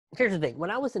here's the thing.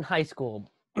 When I was in high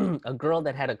school, a girl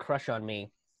that had a crush on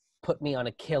me put me on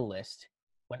a kill list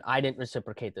when I didn't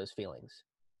reciprocate those feelings.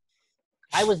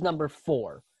 I was number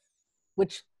 4,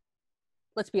 which,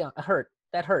 let's be honest, hurt.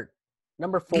 That hurt.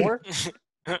 Number 4?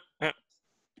 I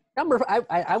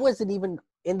wasn't even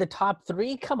in the top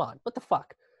 3? Come on, what the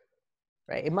fuck?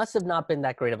 Right? It must have not been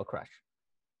that great of a crush.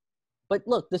 But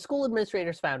look, the school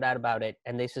administrators found out about it,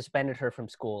 and they suspended her from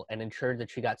school and ensured that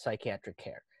she got psychiatric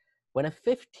care. When a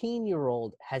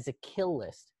 15-year-old has a kill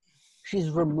list, she's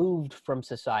removed from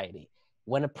society.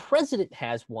 When a president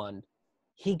has one,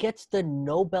 he gets the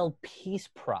Nobel Peace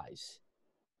Prize.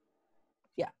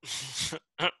 Yeah.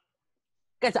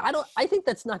 Guys, I think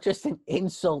that's not just an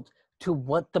insult to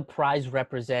what the prize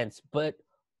represents, but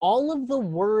all of the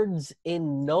words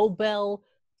in Nobel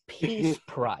Peace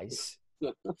Prize.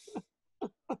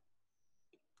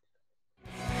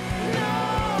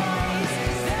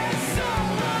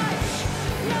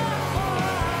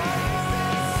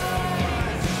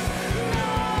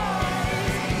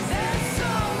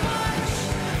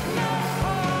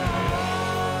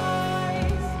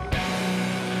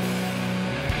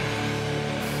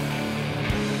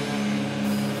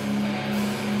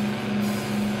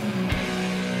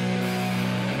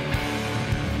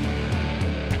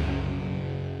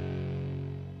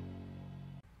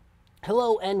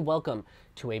 Hello and welcome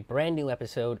to a brand new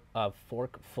episode of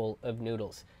Fork Full of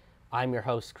Noodles. I'm your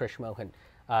host, Krish Mohan.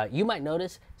 You might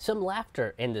notice some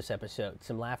laughter in this episode,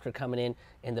 some laughter coming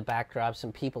in the backdrop,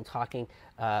 some people talking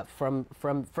from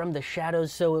the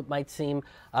shadows, so it might seem.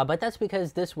 But that's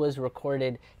because this was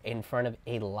recorded in front of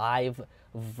a live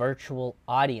virtual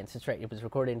audience. That's right, it was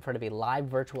recorded in front of a live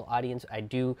virtual audience. I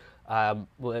do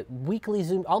weekly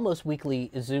Zoom, almost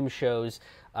weekly Zoom shows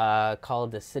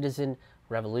called the Citizen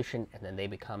Revolution, and then they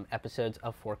become episodes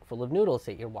of Fork Full of Noodles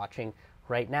that you're watching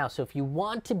right now. So if you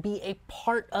want to be a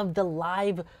part of the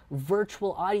live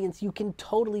virtual audience, you can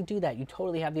totally do that. You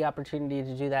totally have the opportunity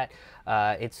to do that.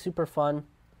 It's super fun.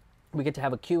 We get to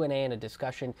have a Q&A and a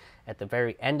discussion at the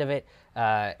very end of it,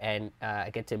 and I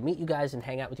get to meet you guys and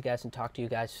hang out with you guys and talk to you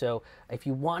guys. So if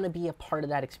you want to be a part of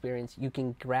that experience, you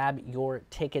can grab your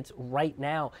tickets right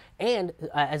now. And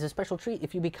as a special treat,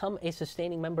 if you become a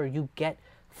sustaining member, you get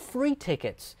free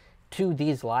tickets to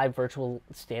these live virtual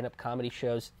stand-up comedy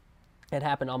shows that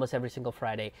happen almost every single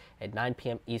Friday at 9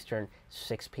 p.m. Eastern,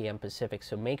 6 p.m. Pacific.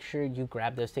 So make sure you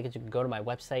grab those tickets. You can go to my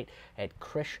website at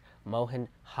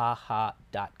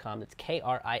krishmohanhaha.com. That's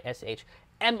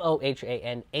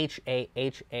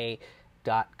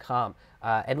KRISHMOHANHAHA.com.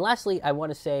 And lastly, I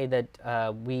want to say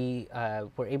that we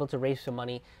were able to raise some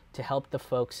money to help the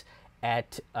folks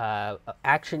at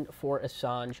Action for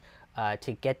Assange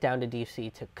to get down to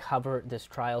DC to cover this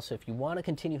trial. So if you want to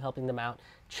continue helping them out,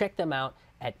 check them out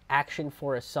at Action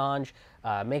for Assange.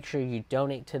 Make sure you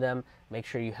donate to them. Make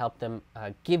sure you help them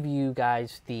give you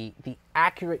guys the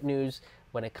accurate news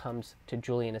when it comes to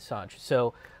Julian Assange.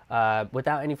 So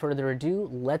without any further ado,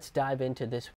 let's dive into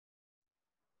this.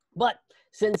 But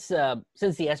since the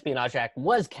Espionage Act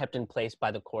was kept in place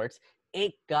by the courts,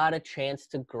 it got a chance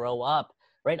to grow up.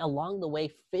 Right along the way,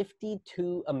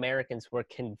 52 Americans were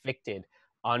convicted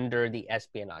under the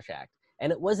Espionage Act.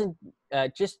 And it wasn't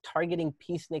just targeting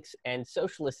peaceniks and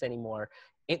socialists anymore.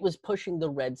 It was pushing the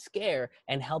Red Scare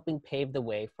and helping pave the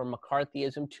way for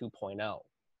McCarthyism 2.0.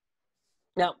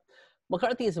 Now,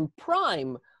 McCarthyism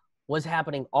Prime was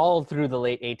happening all through the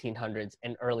late 1800s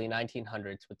and early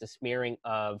 1900s with the smearing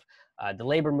of the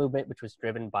labor movement, which was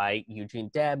driven by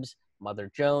Eugene Debs, Mother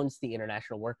Jones, the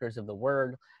International Workers of the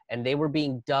Word, and they were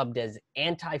being dubbed as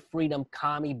anti-freedom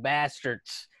commie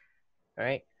bastards, all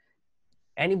right?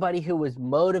 Anybody who was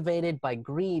motivated by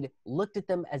greed looked at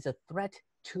them as a threat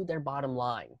to their bottom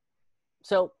line.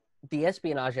 So the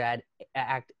Espionage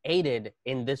Act aided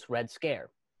in this Red Scare.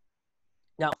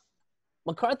 Now,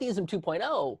 McCarthyism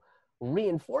 2.0,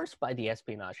 reinforced by the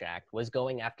Espionage Act, was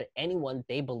going after anyone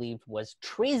they believed was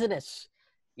treasonous,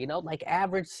 you know, like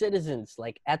average citizens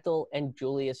like Ethel and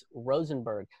Julius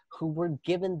Rosenberg, who were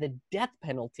given the death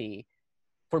penalty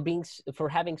for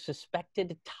having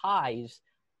suspected ties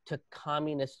to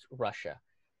communist Russia.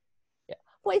 Yeah.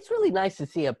 Well, it's really nice to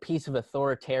see a piece of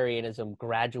authoritarianism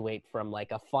graduate from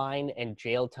like a fine and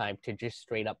jail time to just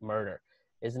straight up murder,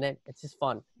 isn't it? It's just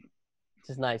fun. It's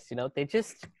just nice, you know. They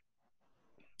just,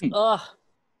 so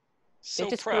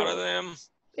proud of them.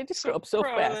 They just grow up so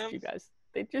fast, you guys.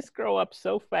 They just grow up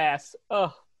so fast.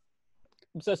 Oh,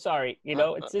 I'm so sorry. You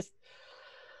know, it's just,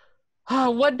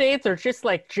 one day they're just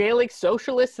like jailing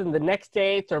socialists, and the next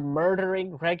day they're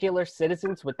murdering regular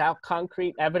citizens without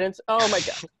concrete evidence. Oh my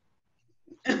God.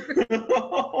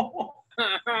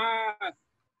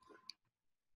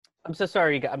 I'm so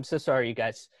sorry. I'm so sorry, you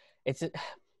guys. It's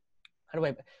how do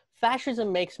I?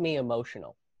 Fascism makes me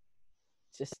emotional.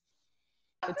 Just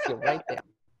hits you right there.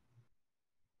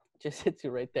 Just hits you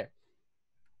right there.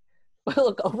 But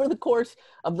look, over the course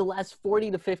of the last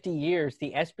 40 to 50 years,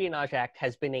 the Espionage Act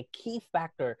has been a key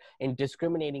factor in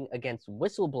discriminating against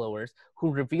whistleblowers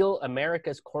who reveal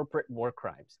America's corporate war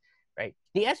crimes, right?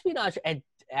 The Espionage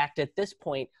Act at this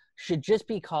point should just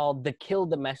be called the Kill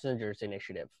the Messengers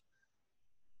Initiative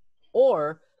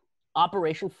or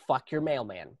Operation Fuck Your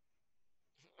Mailman.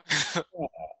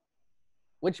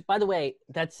 Which, by the way,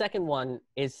 that second one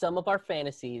is some of our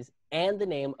fantasies and the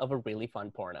name of a really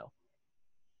fun porno.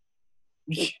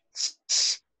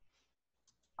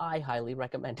 I highly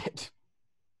recommend it.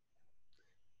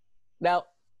 Now,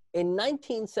 in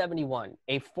 1971,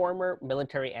 a former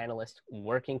military analyst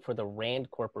working for the Rand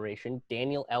Corporation,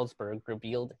 Daniel Ellsberg,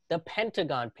 revealed the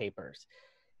Pentagon Papers.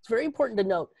 It's very important to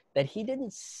note that he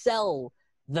didn't sell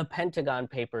the Pentagon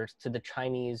Papers to the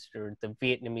Chinese or the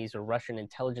Vietnamese or Russian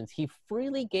intelligence. He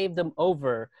freely gave them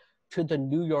over to the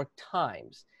New York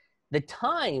Times. The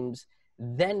Times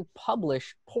then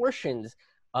published portions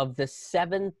of the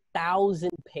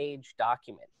 7,000-page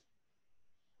document.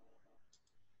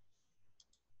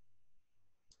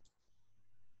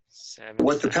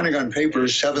 What the Pentagon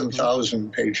Papers,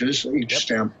 7,000 pages, each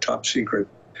stamped top secret,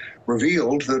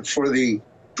 revealed that for the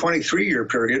 23-year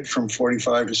period from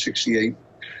 45 to 68,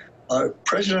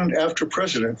 president after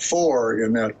president, four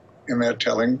in that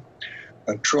telling,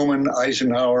 Truman,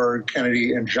 Eisenhower,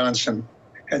 Kennedy, and Johnson,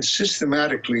 had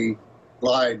systematically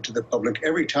lied to the public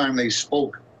every time they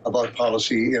spoke about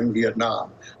policy in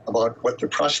Vietnam, about what the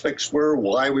prospects were,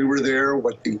 why we were there,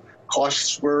 what the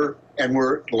costs were, and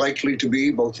were likely to be,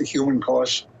 both the human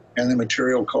costs and the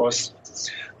material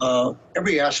costs.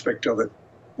 Every aspect of it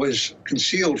was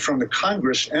concealed from the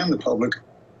Congress and the public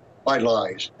by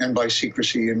lies and by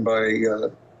secrecy and by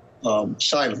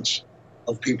silence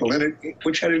of people in it,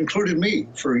 which had included me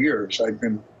for years. I'd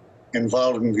been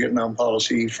involved in Vietnam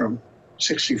policy from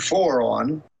 64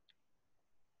 on.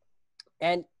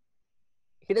 And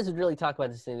he doesn't really talk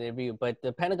about this in the interview, but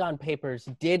the Pentagon Papers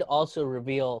did also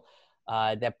reveal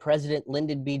that President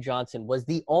Lyndon B. Johnson was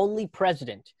the only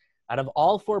president out of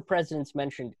all four presidents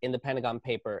mentioned in the Pentagon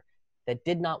paper that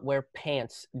did not wear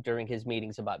pants during his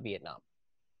meetings about Vietnam.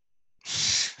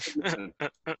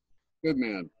 Good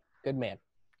man. Good man.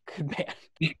 Good man.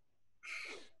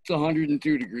 It's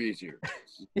 102 degrees here.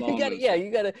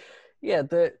 The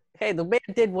man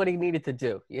did what he needed to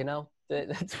do, you know?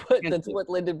 That's what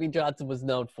Lyndon B. Johnson was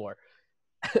known for.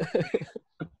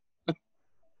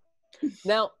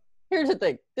 Now, here's the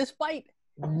thing. Despite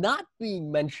not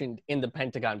being mentioned in the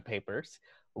Pentagon Papers,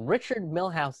 Richard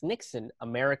Milhous Nixon,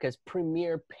 America's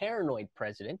premier paranoid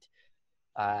president,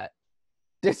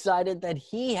 decided that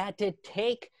he had to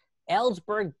take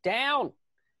Ellsberg down.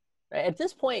 At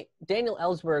this point, Daniel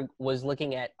Ellsberg was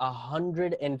looking at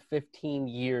 115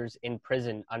 years in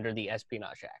prison under the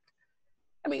Espionage Act.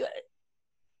 I mean,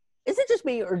 is it just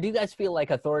me, or do you guys feel like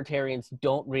authoritarians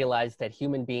don't realize that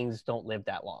human beings don't live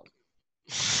that long?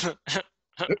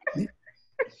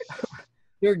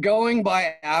 They're going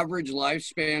by average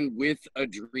lifespan with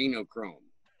adrenochrome.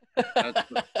 That's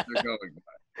what they're going by.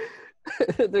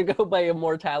 They go by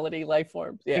immortality life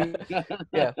forms. Yeah.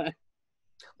 Yeah.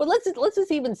 But let's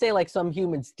just even say like some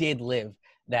humans did live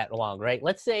that long, right?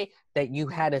 Let's say that you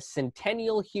had a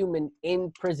centennial human in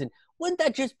prison. Wouldn't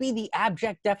that just be the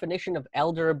abject definition of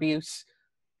elder abuse?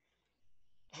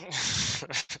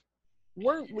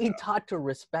 Weren't we taught to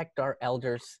respect our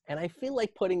elders? And I feel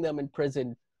like putting them in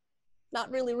prison, not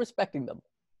really respecting them.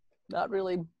 Not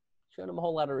really showing them a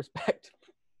whole lot of respect.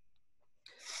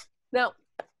 Now,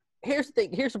 here's the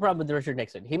thing. Here's the problem with Richard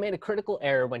Nixon. He made a critical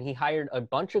error when he hired a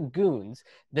bunch of goons,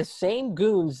 the same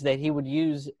goons that he would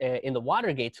use in the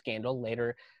Watergate scandal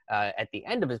later at the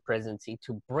end of his presidency,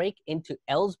 to break into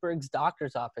Ellsberg's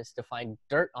doctor's office to find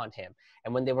dirt on him.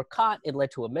 And when they were caught, it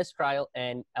led to a mistrial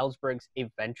and Ellsberg's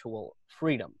eventual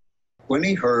freedom. When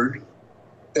he heard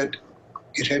that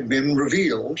it had been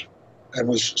revealed, and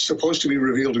was supposed to be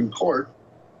revealed in court,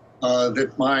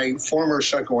 that my former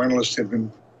psychoanalyst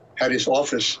had his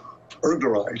office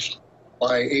burglarized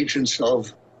by agents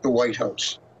of the White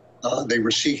House. They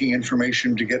were seeking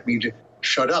information to get me to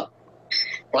shut up,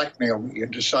 blackmail me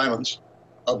into silence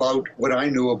about what I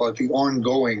knew about the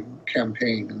ongoing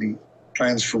campaign and the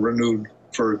plans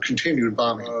for continued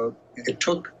bombing. It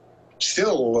took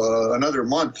still another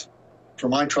month for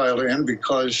my trial to end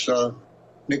because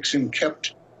Nixon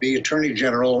kept the Attorney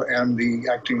General and the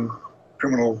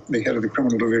the head of the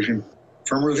criminal division,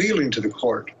 from revealing to the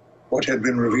court what had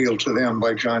been revealed to them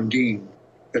by John Dean.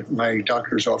 that my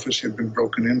doctor's office had been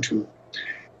broken into.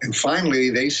 And finally,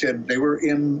 they said they were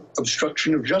in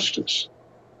obstruction of justice,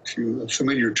 to a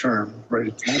familiar term,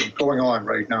 right, going on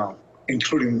right now,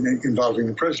 including involving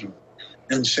the president,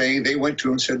 and saying they went to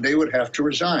him and said they would have to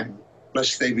resign,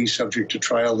 lest they be subject to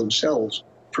trial themselves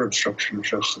for obstruction of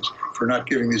justice, for not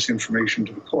giving this information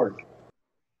to the court.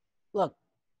 Look,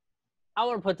 I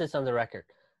want to put this on the record.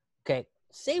 Okay,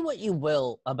 say what you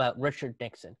will about Richard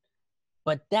Nixon,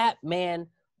 but that man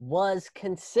was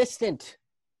consistent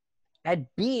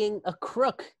at being a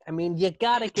crook. I mean, you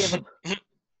gotta give him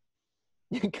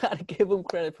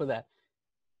credit for that.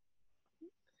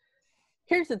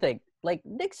 Here's the thing. Like,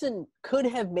 Nixon could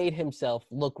have made himself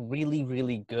look really,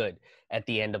 really good at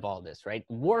the end of all this, right?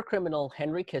 War criminal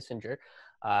Henry Kissinger,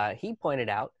 he pointed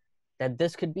out that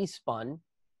this could be spun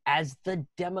as the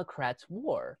Democrats'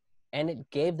 war, and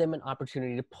it gave them an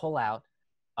opportunity to pull out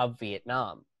of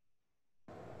Vietnam.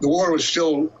 The war was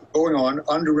still going on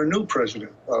under a new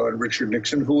president, Richard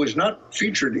Nixon, who was not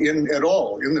featured at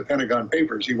all in the Pentagon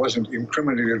Papers. He wasn't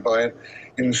incriminated by it.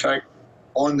 In fact,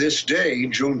 on this day,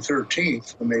 June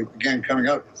 13th, when they began coming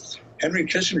out, Henry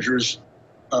Kissinger's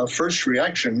first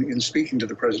reaction in speaking to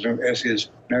the president as his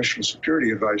national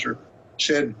security advisor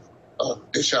said,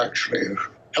 this actually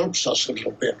helps us a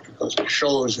little bit because it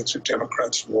shows it's a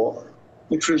Democrats' war,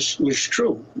 which was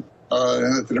true,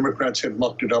 and that the Democrats had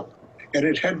mucked it up. And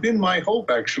it had been my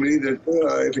hope, actually, that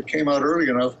if it came out early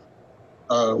enough,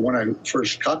 when I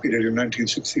first copied it in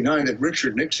 1969, that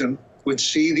Richard Nixon would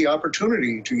see the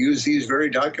opportunity to use these very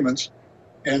documents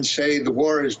and say the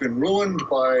war has been ruined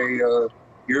by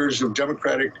years of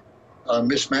Democratic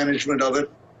mismanagement of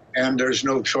it, and there's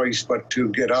no choice but to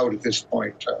get out at this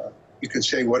point. He could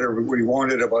say whatever he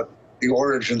wanted about the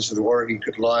origins of the war. He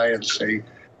could lie and say,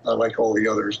 like all the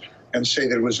others, and say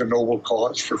that it was a noble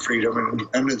cause for freedom and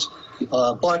independence.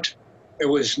 But it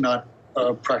was not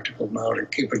practical now to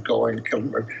keep it going.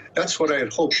 That's what I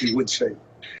had hoped he would say.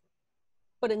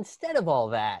 But instead of all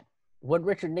that, what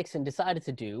Richard Nixon decided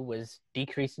to do was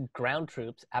decrease ground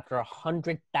troops after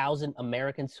 100,000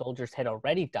 American soldiers had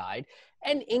already died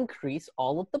and increase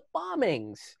all of the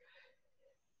bombings.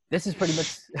 This is pretty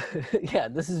much, yeah,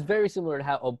 this is very similar to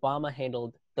how Obama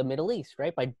handled the Middle East,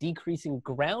 right? By decreasing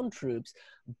ground troops,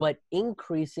 but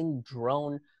increasing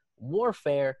drone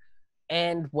warfare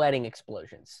and wedding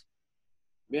explosions.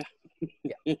 Yeah.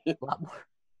 Yeah, a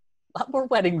lot more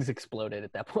weddings exploded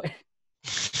at that point.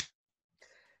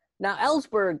 Now,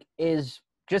 Ellsberg is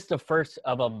just the first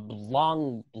of a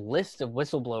long list of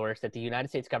whistleblowers that the United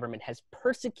States government has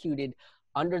persecuted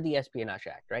under the Espionage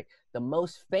Act, right? The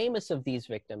most famous of these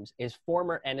victims is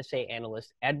former NSA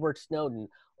analyst Edward Snowden,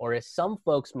 or as some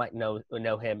folks might know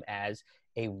him as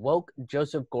a woke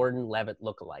Joseph Gordon-Levitt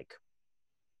lookalike.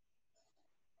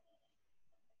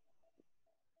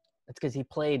 That's because he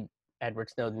played Edward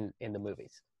Snowden in the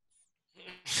movies.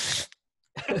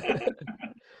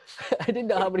 I didn't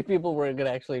know how many people were going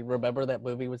to actually remember that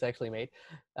movie was actually made.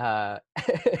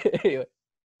 Anyway.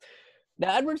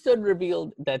 Now, Edward Snowden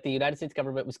revealed that the United States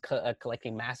government was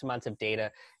collecting mass amounts of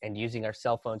data and using our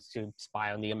cell phones to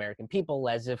spy on the American people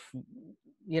as if,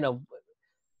 you know,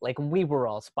 like we were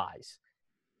all spies.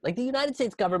 Like, the United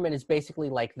States government is basically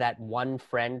like that one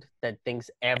friend that thinks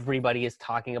everybody is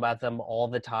talking about them all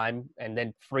the time and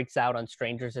then freaks out on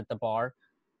strangers at the bar,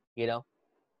 you know?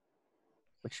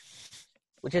 Which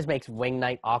just makes wing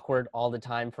night awkward all the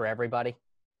time for everybody.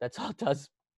 That's all it does.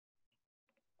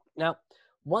 Now,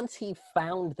 once he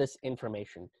found this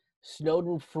information,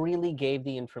 Snowden freely gave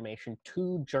the information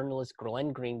to journalist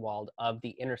Glenn Greenwald of The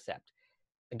Intercept.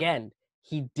 Again,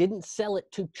 he didn't sell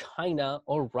it to China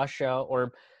or Russia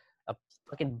or a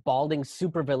fucking balding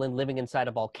supervillain living inside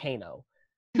a volcano.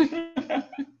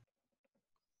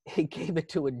 He gave it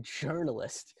to a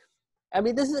journalist. I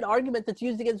mean, this is an argument that's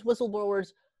used against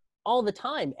whistleblowers all the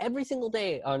time, every single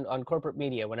day on corporate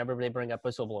media whenever they bring up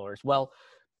whistleblowers. Well,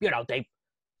 you know, they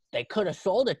could have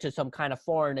sold it to some kind of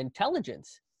foreign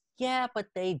intelligence. Yeah, but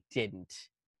they didn't.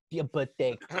 Yeah, but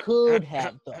they could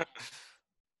have, though.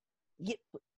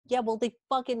 Yeah, well, they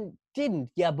fucking didn't.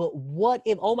 Yeah, but what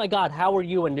if, oh my God, how are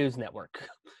you a news network?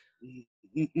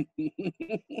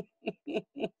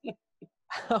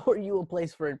 How are you a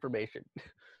place for information?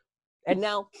 And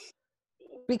now,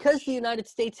 because the United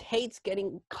States hates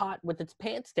getting caught with its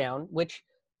pants down, which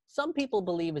some people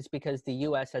believe is because the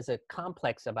U.S. has a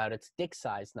complex about its dick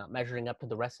size not measuring up to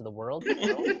the rest of the world.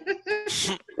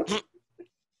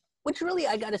 Which really,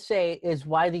 I gotta say, is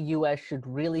why the U.S. should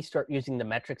really start using the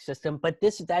metric system. But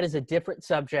that is a different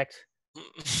subject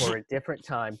for a different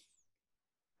time.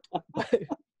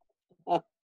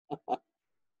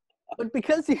 But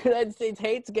because the United States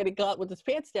hates getting caught with its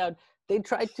pants down, they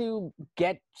tried to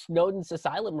get Snowden's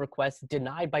asylum request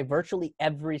denied by virtually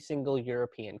every single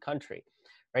European country.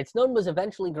 Right? Snowden was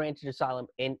eventually granted asylum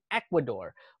in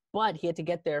Ecuador, but he had to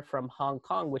get there from Hong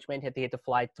Kong, which meant he had to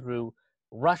fly through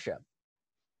Russia.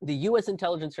 The U.S.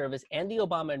 intelligence service and the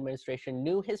Obama administration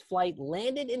knew his flight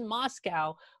landed in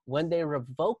Moscow when they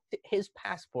revoked his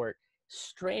passport,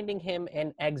 stranding him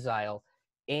in exile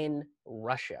in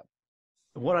Russia.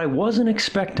 What I wasn't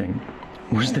expecting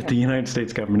was that the United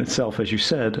States government itself, as you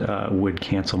said, would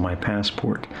cancel my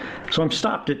passport. So I'm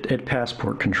stopped at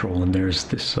passport control, and there's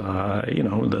this,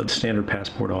 the standard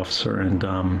passport officer. And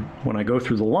when I go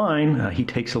through the line, he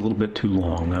takes a little bit too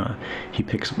long. He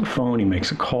picks up the phone, he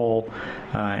makes a call,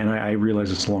 and I realize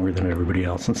it's longer than everybody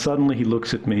else. And suddenly he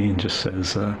looks at me and just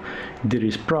says, "There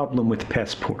is problem with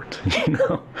passport,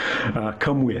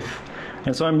 come with."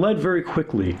 And so I'm led very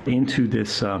quickly into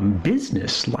this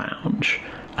business lounge,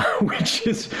 which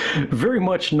is very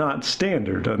much not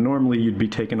standard. Normally you'd be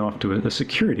taken off to a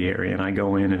security area, and I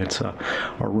go in and it's a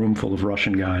room full of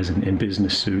Russian guys in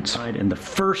business suits. And the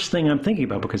first thing I'm thinking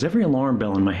about, because every alarm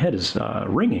bell in my head is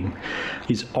ringing,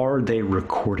 is are they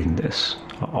recording this?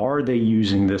 Are they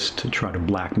using this to try to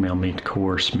blackmail me, to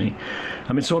coerce me?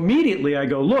 So immediately I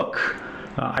go, look,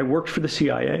 I worked for the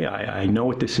CIA. I know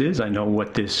what this is. I know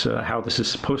what this, how this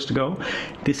is supposed to go.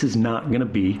 This is not going to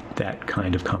be that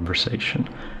kind of conversation.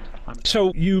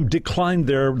 So you declined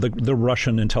the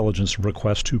Russian intelligence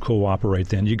request to cooperate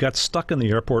then. You got stuck in the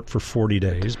airport for 40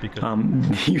 days.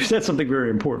 Because you said something very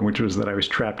important, which was that I was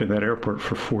trapped in that airport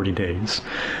for 40 days.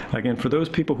 Again, for those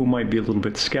people who might be a little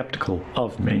bit skeptical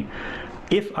of me,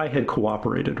 if I had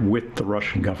cooperated with the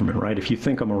Russian government, right, if you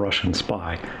think I'm a Russian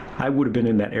spy, I would have been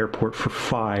in that airport for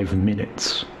 5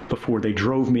 minutes before they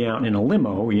drove me out in a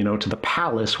limo, to the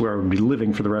palace where I would be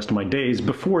living for the rest of my days,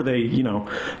 before they,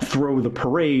 throw the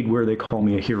parade where they call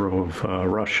me a hero of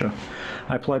Russia.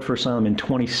 I applied for asylum in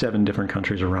 27 different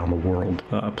countries around the world,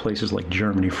 places like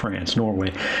Germany, France,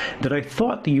 Norway, that I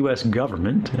thought the U.S.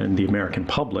 government and the American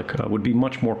public would be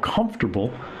much more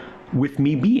comfortable with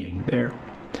me being there.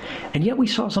 And yet we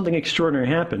saw something extraordinary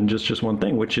happen, just one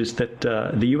thing, which is that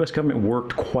the U.S. government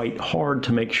worked quite hard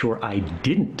to make sure I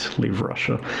didn't leave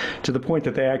Russia, to the point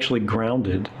that they actually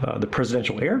grounded the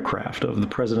presidential aircraft of the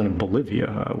president of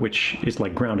Bolivia, which is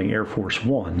like grounding Air Force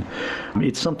One.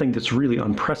 It's something that's really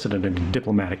unprecedented in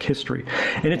diplomatic history.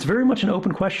 And it's very much an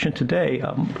open question today.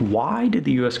 Why did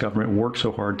the U.S. government work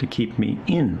so hard to keep me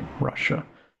in Russia?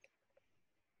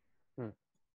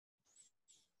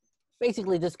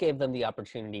 Basically, this gave them the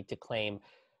opportunity to claim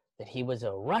that he was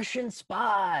a Russian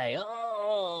spy.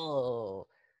 Oh!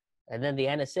 And then the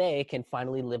NSA can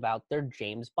finally live out their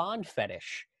James Bond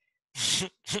fetish.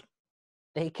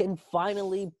 They can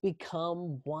finally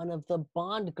become one of the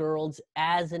Bond girls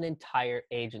as an entire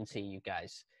agency, you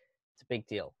guys. It's a big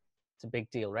deal. It's a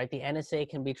big deal, right? The NSA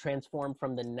can be transformed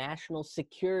from the National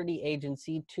Security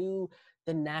Agency to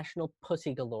the National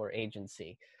Pussy Galore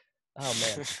Agency.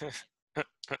 Oh, man.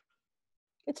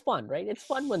 It's fun, right? It's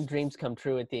fun when dreams come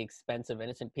true at the expense of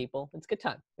innocent people. It's a good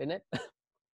time, isn't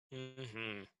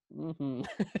it?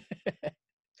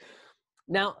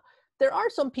 Now, there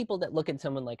are some people that look at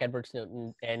someone like Edward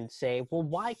Snowden and say, well,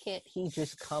 why can't he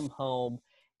just come home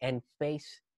and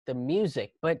face the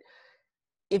music? But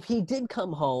if he did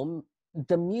come home,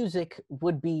 the music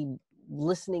would be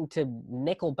listening to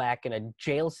Nickelback in a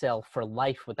jail cell for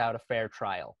life without a fair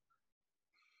trial.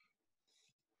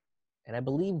 And I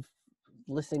believe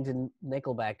listening to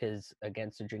Nickelback is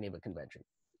against the Geneva Convention.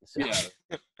 So.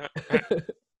 Yeah.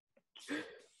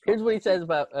 Here's what he says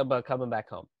about coming back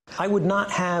home. I would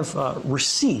not have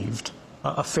received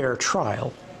a fair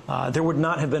trial. There would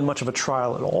not have been much of a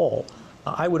trial at all.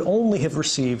 I would only have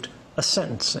received a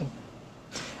sentencing.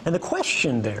 And the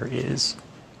question there is,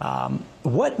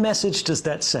 what message does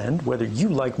that send, whether you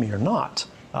like me or not?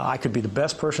 I could be the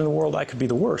best person in the world, I could be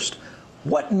the worst.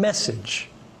 What message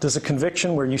does a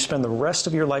conviction where you spend the rest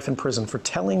of your life in prison for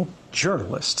telling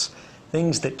journalists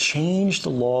things that change the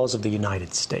laws of the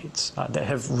United States, that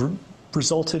have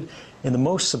resulted in the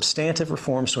most substantive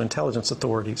reforms to intelligence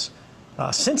authorities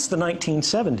since the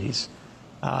 1970s,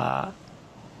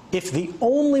 if the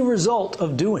only result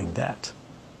of doing that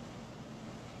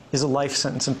is a life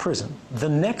sentence in prison, the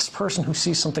next person who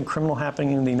sees something criminal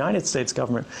happening in the United States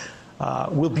government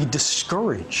will be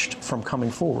discouraged from coming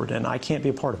forward, and I can't be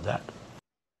a part of that.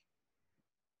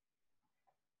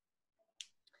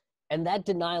 And that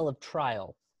denial of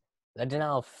trial, that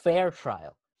denial of fair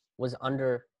trial, was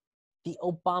under the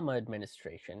Obama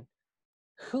administration,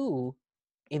 who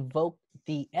evoked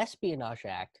the Espionage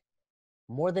Act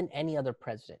more than any other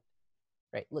president.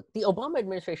 Right. Look, the Obama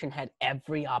administration had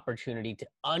every opportunity to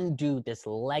undo this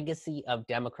legacy of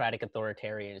democratic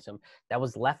authoritarianism that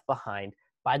was left behind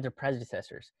by their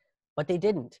predecessors, but they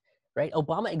didn't. Right.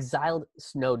 Obama exiled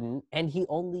Snowden, and he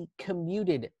only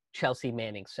commuted Chelsea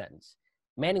Manning's sentence.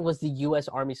 Manning was the U.S.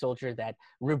 Army soldier that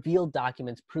revealed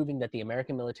documents proving that the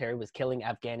American military was killing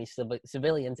Afghani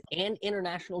civilians and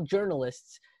international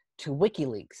journalists to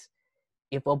WikiLeaks.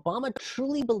 If Obama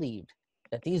truly believed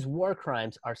that these war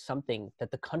crimes are something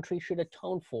that the country should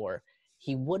atone for,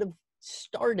 he would have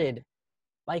started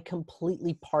by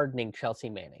completely pardoning Chelsea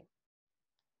Manning.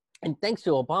 And thanks to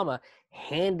Obama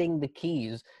handing the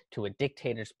keys to a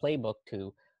dictator's playbook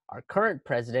to our current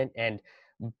president and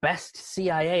best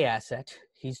CIA asset,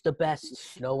 he's the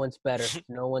best, no one's better,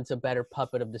 no one's a better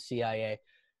puppet of the CIA,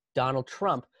 Donald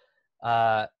Trump,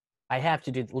 I have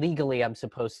to do, legally I'm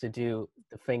supposed to do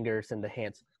the fingers and the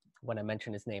hands when I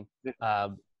mention his name.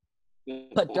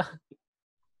 But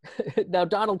now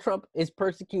Donald Trump is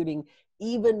persecuting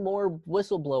even more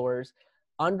whistleblowers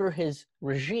under his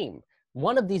regime.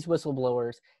 One of these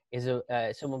whistleblowers is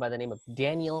someone by the name of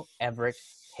Daniel Everett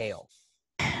Hale.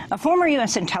 A former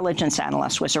U.S. intelligence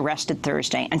analyst was arrested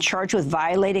Thursday and charged with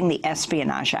violating the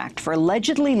Espionage Act for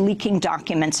allegedly leaking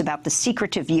documents about the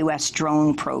secretive U.S.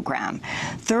 drone program.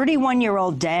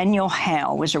 31-year-old Daniel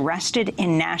Hale was arrested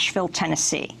in Nashville,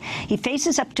 Tennessee. He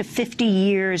faces up to 50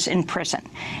 years in prison.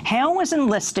 Hale was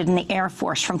enlisted in the Air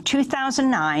Force from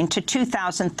 2009 to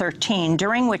 2013,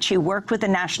 during which he worked with the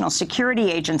National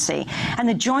Security Agency and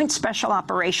the Joint Special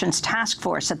Operations Task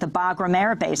Force at the Bagram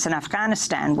Air Base in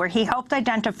Afghanistan, where he helped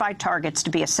identify targets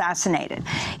to be assassinated.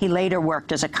 He later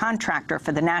worked as a contractor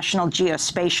for the National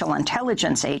Geospatial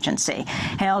Intelligence Agency.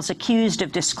 Hale's accused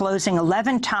of disclosing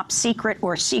 11 top secret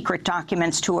or secret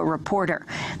documents to a reporter.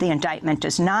 The indictment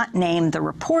does not name the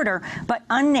reporter, but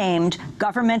unnamed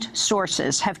government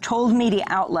sources have told media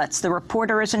outlets the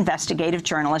reporter is investigative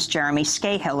journalist Jeremy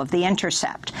Scahill of The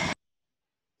Intercept.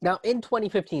 Now, in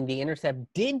 2015, The Intercept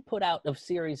did put out a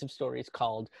series of stories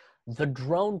called The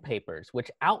Drone Papers,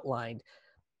 which outlined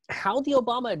how the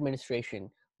Obama administration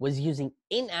was using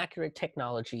inaccurate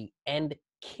technology and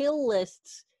kill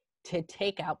lists to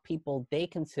take out people they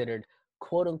considered,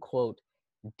 quote unquote,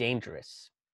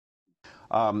 dangerous.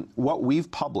 What we've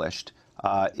published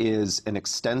is an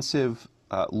extensive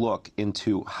look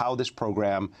into how this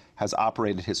program has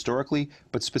operated historically,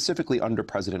 but specifically under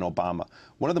President Obama.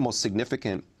 One of the most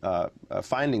significant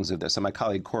findings of this, and my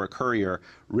colleague Cora Currier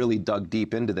really dug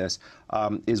deep into this,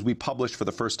 is we published for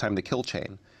the first time the kill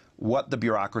chain, what the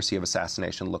bureaucracy of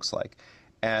assassination looks like.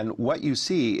 And what you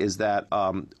see is that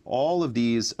all of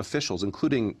these officials,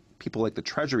 including people like the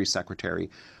Treasury Secretary,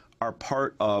 are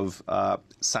part of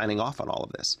signing off on all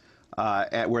of this,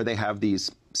 where they have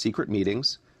these secret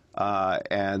meetings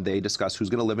and they discuss who's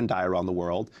going to live and die around the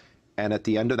world. And at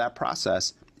the end of that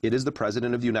process, it is the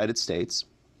President of the United States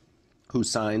who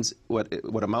signs what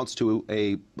amounts to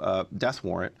a death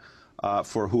warrant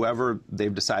for whoever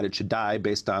they've decided should die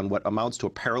based on what amounts to a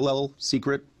parallel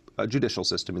secret judicial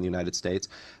system in the United States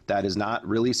that is not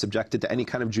really subjected to any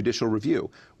kind of judicial review,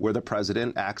 where the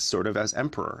president acts sort of as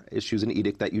emperor, issues an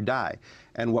edict that you die.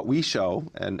 And what we show,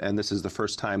 and this is the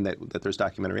first time that there's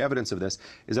documentary evidence of this,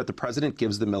 is that the president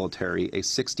gives the military a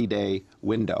 60-day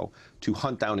window to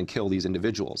hunt down and kill these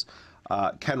individuals.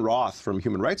 Ken Roth from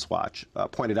Human Rights Watch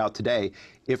pointed out today,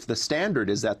 if the standard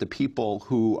is that the people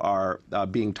who are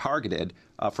being targeted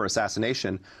for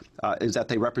assassination is that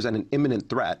they represent an imminent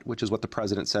threat, which is what the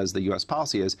president says the U.S.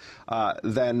 policy is,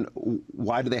 then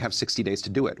why do they have 60 days to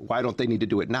do it? Why don't they need to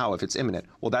do it now if it's imminent?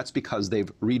 Well, that's because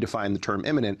they've redefined the term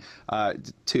imminent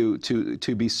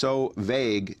to be so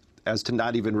vague as to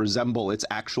not even resemble its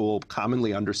actual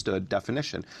commonly understood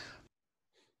definition.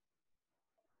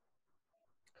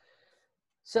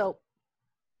 So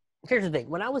here's the thing.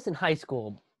 When I was in high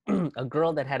school, a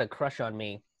girl that had a crush on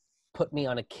me put me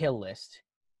on a kill list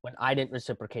when I didn't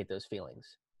reciprocate those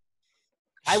feelings.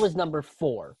 I was number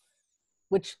 4,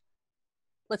 which,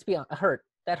 let's be honest, hurt.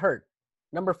 That hurt.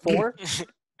 Number 4?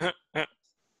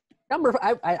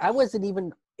 I wasn't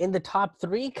even in the top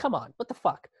 3? Come on, what the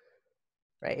fuck?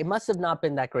 Right? It must have not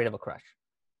been that great of a crush.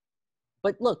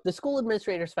 But look, the school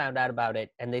administrators found out about it,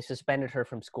 and they suspended her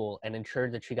from school and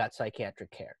ensured that she got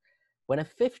psychiatric care. When a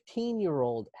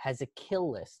 15-year-old has a kill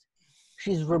list,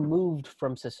 she's removed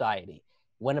from society.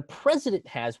 When a president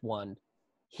has one,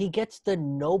 he gets the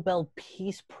Nobel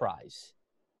Peace Prize.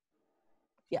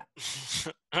 Yeah.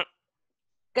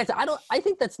 Guys, I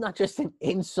think that's not just an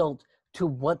insult to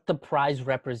what the prize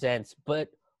represents, but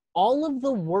all of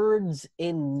the words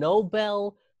in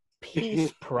Nobel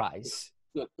Peace Prize.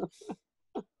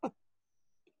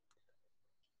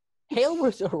 Hale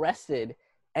was arrested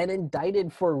and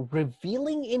indicted for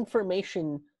revealing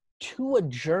information to a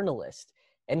journalist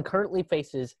and currently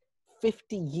faces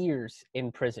 50 years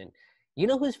in prison. You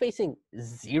know who's facing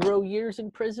 0 years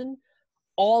in prison?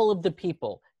 All of the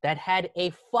people that had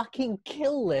a fucking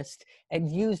kill list and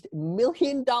used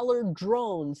million-dollar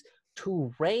drones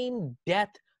to rain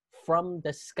death from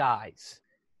the skies.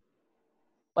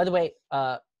 By the way,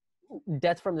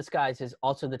 Death from the Skies is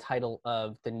also the title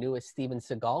of the newest Steven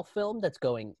Seagal film that's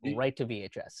going right to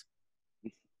VHS.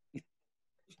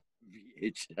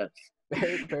 VHS.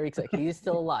 Very, very excited. He is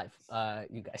still alive,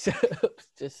 you guys.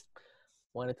 Just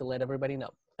wanted to let everybody know.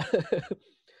 But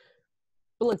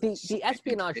look, the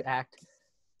Espionage Act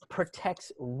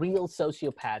protects real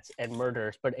sociopaths and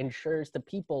murderers, but ensures the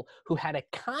people who had a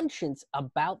conscience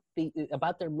about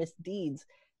their misdeeds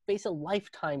face a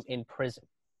lifetime in prison.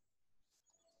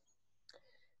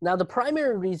 Now, the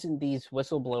primary reason these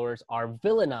whistleblowers are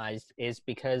villainized is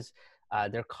because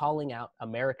they're calling out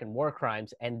American war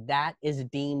crimes, and that is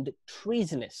deemed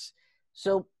treasonous.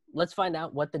 So let's find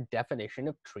out what the definition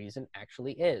of treason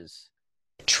actually is.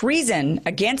 Treason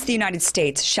against the United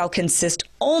States shall consist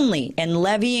only in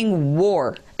levying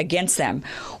war against them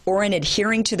or in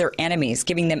adhering to their enemies,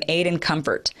 giving them aid and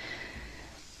comfort.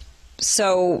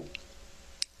 So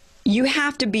you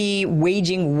have to be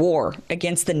waging war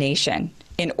against the nation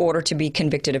in order to be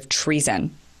convicted of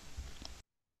treason.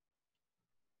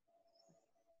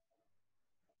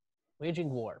 Waging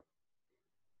war.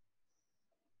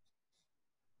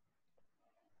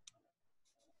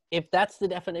 If that's the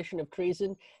definition of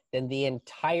treason, then the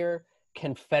entire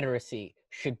Confederacy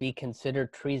should be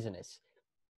considered treasonous.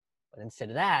 But instead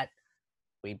of that,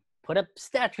 we put up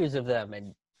statues of them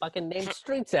and fucking named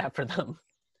streets after them.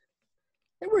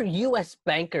 There were U.S.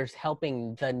 bankers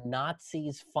helping the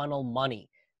Nazis funnel money,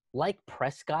 like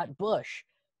Prescott Bush,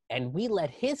 and we let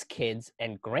his kids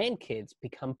and grandkids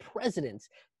become presidents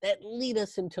that lead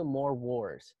us into more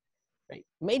wars. Right?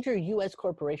 Major U.S.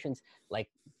 corporations like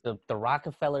the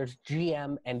Rockefellers,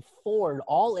 GM, and Ford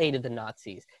all aided the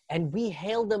Nazis, and we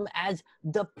hailed them as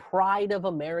the pride of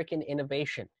American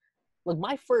innovation. Look,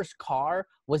 my first car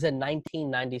was a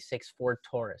 1996 Ford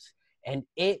Taurus, and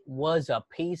it was a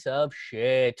piece of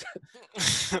shit.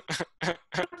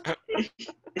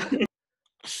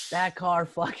 That car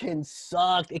fucking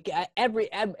sucked.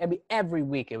 Every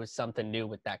week it was something new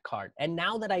with that car. And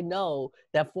now that I know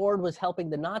that Ford was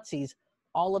helping the Nazis,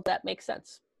 all of that makes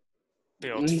sense.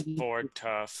 Build Ford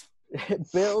tough.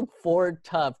 Build Ford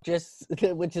tough,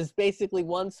 which is basically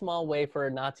one small way for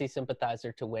a Nazi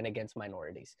sympathizer to win against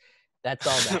minorities. That's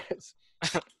all that is.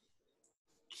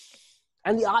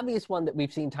 And the obvious one that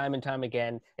we've seen time and time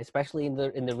again, especially in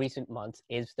the recent months,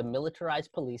 is the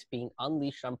militarized police being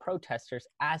unleashed on protesters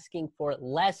asking for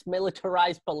less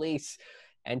militarized police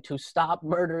and to stop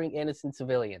murdering innocent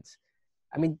civilians.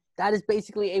 I mean, that is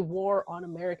basically a war on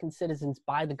American citizens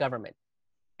by the government.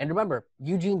 And remember,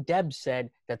 Eugene Debs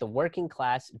said that the working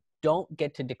class don't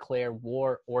get to declare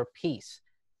war or peace.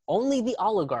 Only the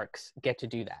oligarchs get to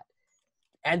do that.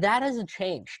 And that hasn't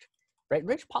changed. Right?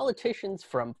 Rich politicians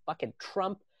from fucking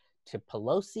Trump to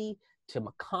Pelosi to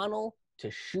McConnell to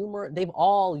Schumer, they've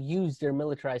all used their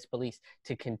militarized police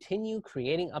to continue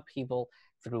creating upheaval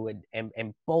through an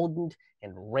emboldened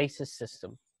and racist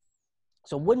system.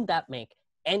 So wouldn't that make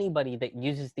anybody that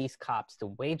uses these cops to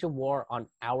wage a war on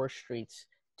our streets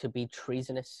to be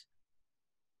treasonous?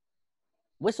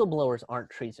 Whistleblowers aren't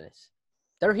treasonous.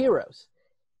 They're heroes.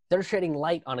 They're shedding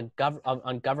light on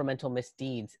on governmental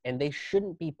misdeeds, and they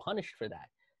shouldn't be punished for that.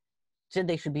 Instead,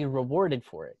 they should be rewarded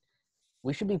for it.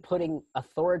 We should be putting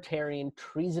authoritarian,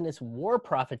 treasonous war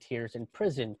profiteers in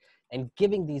prison and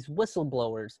giving these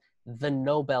whistleblowers the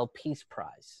Nobel Peace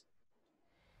Prize.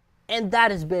 And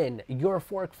that has been your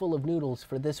forkful of noodles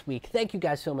for this week. Thank you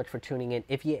guys so much for tuning in.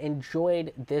 If you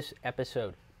enjoyed this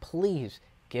episode, please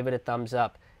give it a thumbs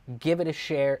up. Give it a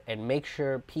share and make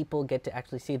sure people get to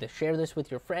actually see this. Share this with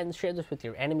your friends, share this with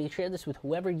your enemies, share this with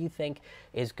whoever you think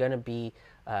is going to be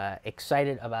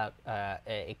excited about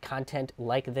a content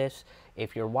like this.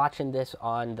 If you're watching this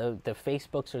on the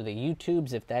Facebooks or the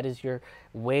YouTubes, if that is your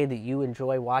way that you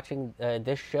enjoy watching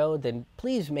this show, then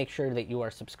please make sure that you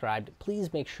are subscribed.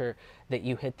 Please make sure that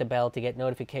you hit the bell to get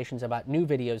notifications about new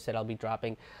videos that I'll be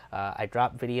dropping. I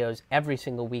drop videos every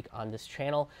single week on this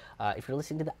channel. If you're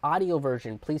listening to the audio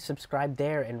version, please subscribe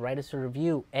there and write us a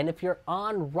review. And if you're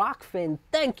on Rockfin,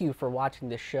 thank you for watching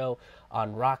this show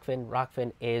on Rockfin.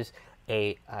 Rockfin is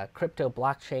a crypto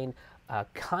blockchain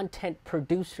content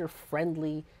producer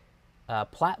friendly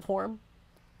platform.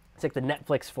 it's like the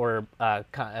Netflix for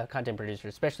content producers,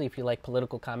 especially if you like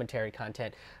political commentary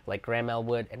content like Graham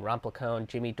Elwood and Ron Placone,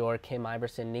 Jimmy Dore, Kim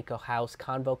Iverson, Nico House,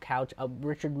 Convo Couch,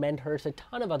 Richard Mendhurst, a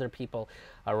ton of other people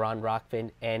are on Rockfin.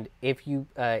 And if you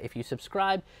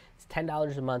subscribe, it's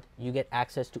 $10 a month. You get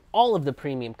access to all of the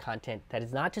premium content that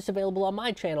is not just available on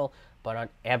my channel, but on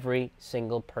every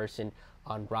single person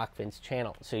on Rockfin's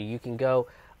channel. So you can go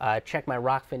check my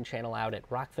Rockfin channel out at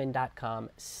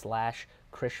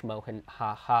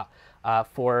rockfin.com/KrishMohan.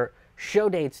 For show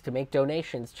dates, to make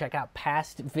donations, check out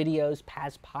past videos,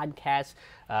 past podcasts,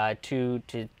 to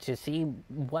see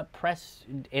what press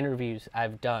interviews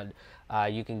I've done.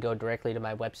 You can go directly to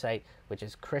my website, which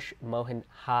is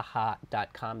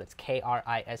KrishMohanHaha.com. That's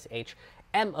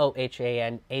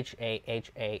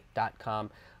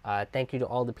KrishMohanHaha.com. Thank you to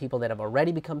all the people that have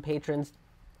already become patrons,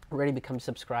 already become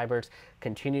subscribers.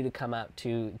 Continue to come out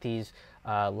to these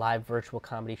live virtual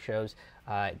comedy shows.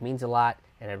 It means a lot,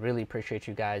 and I really appreciate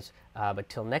you guys. But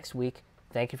till next week,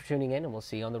 thank you for tuning in, and we'll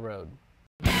see you on the road.